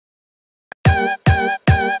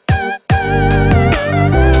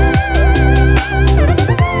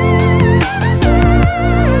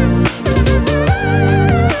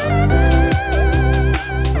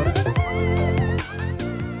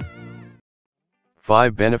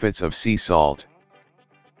5 Benefits of sea salt.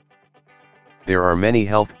 There are many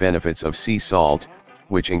health benefits of sea salt,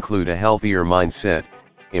 which include a healthier mindset,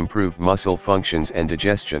 improved muscle functions and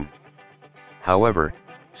digestion. However,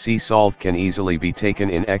 sea salt can easily be taken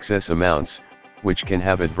in excess amounts, which can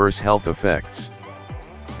have adverse health effects.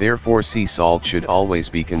 Therefore, sea salt should always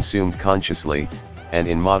be consumed consciously, and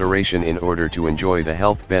in moderation in order to enjoy the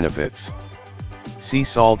health benefits. Sea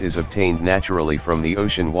salt is obtained naturally from the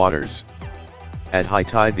ocean waters. At high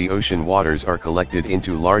tide, the ocean waters are collected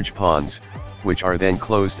into large ponds, which are then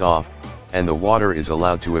closed off, and the water is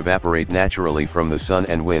allowed to evaporate naturally from the sun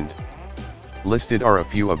and wind. Listed are a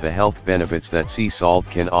few of the health benefits that sea salt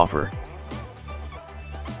can offer.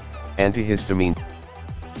 Antihistamine.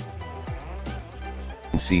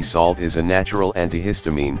 Sea salt is a natural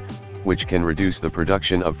antihistamine, which can reduce the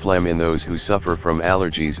production of phlegm in those who suffer from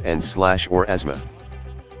allergies and/or asthma.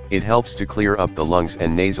 It helps to clear up the lungs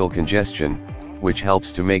and nasal congestion, which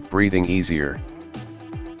helps to make breathing easier.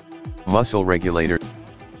 Muscle regulator.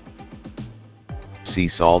 Sea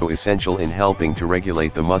salt is essential in helping to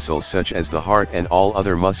regulate the muscles such as the heart and all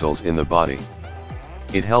other muscles in the body.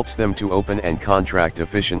 It helps them to open and contract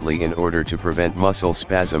efficiently in order to prevent muscle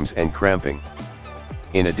spasms and cramping.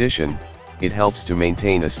 In addition, it helps to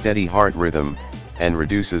maintain a steady heart rhythm, and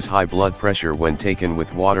reduces high blood pressure when taken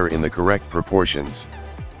with water in the correct proportions.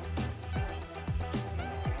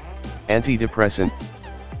 Antidepressant.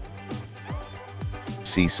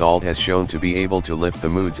 Sea salt has shown to be able to lift the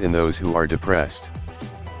moods in those who are depressed.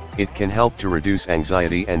 It can help to reduce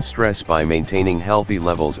anxiety and stress by maintaining healthy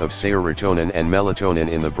levels of serotonin and melatonin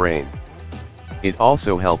in the brain. It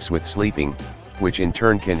also helps with sleeping, which in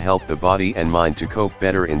turn can help the body and mind to cope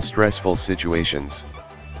better in stressful situations.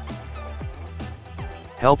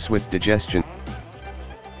 Helps with digestion.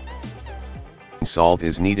 Salt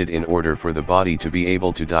is needed in order for the body to be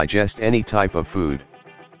able to digest any type of food.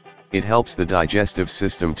 It helps the digestive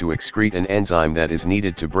system to excrete an enzyme that is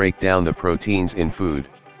needed to break down the proteins in food.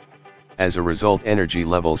 As a result, energy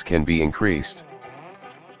levels can be increased.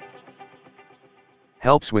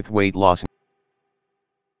 Helps with weight loss.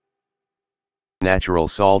 Natural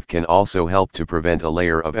salt can also help to prevent a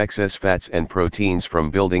layer of excess fats and proteins from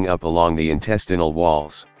building up along the intestinal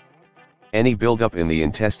walls. Any buildup in the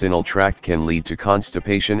intestinal tract can lead to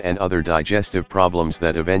constipation and other digestive problems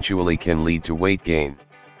that eventually can lead to weight gain.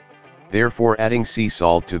 Therefore, adding sea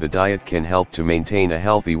salt to the diet can help to maintain a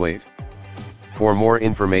healthy weight. For more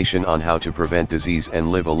information on how to prevent disease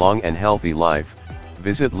and live a long and healthy life,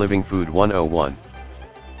 visit Living Food 101.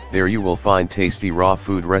 There you will find tasty raw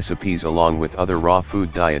food recipes along with other raw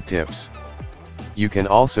food diet tips. You can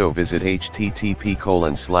also visit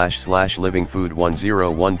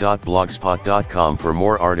http://livingfood101.blogspot.com for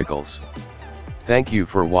more articles. Thank you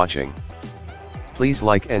for watching. Please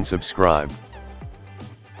like and subscribe.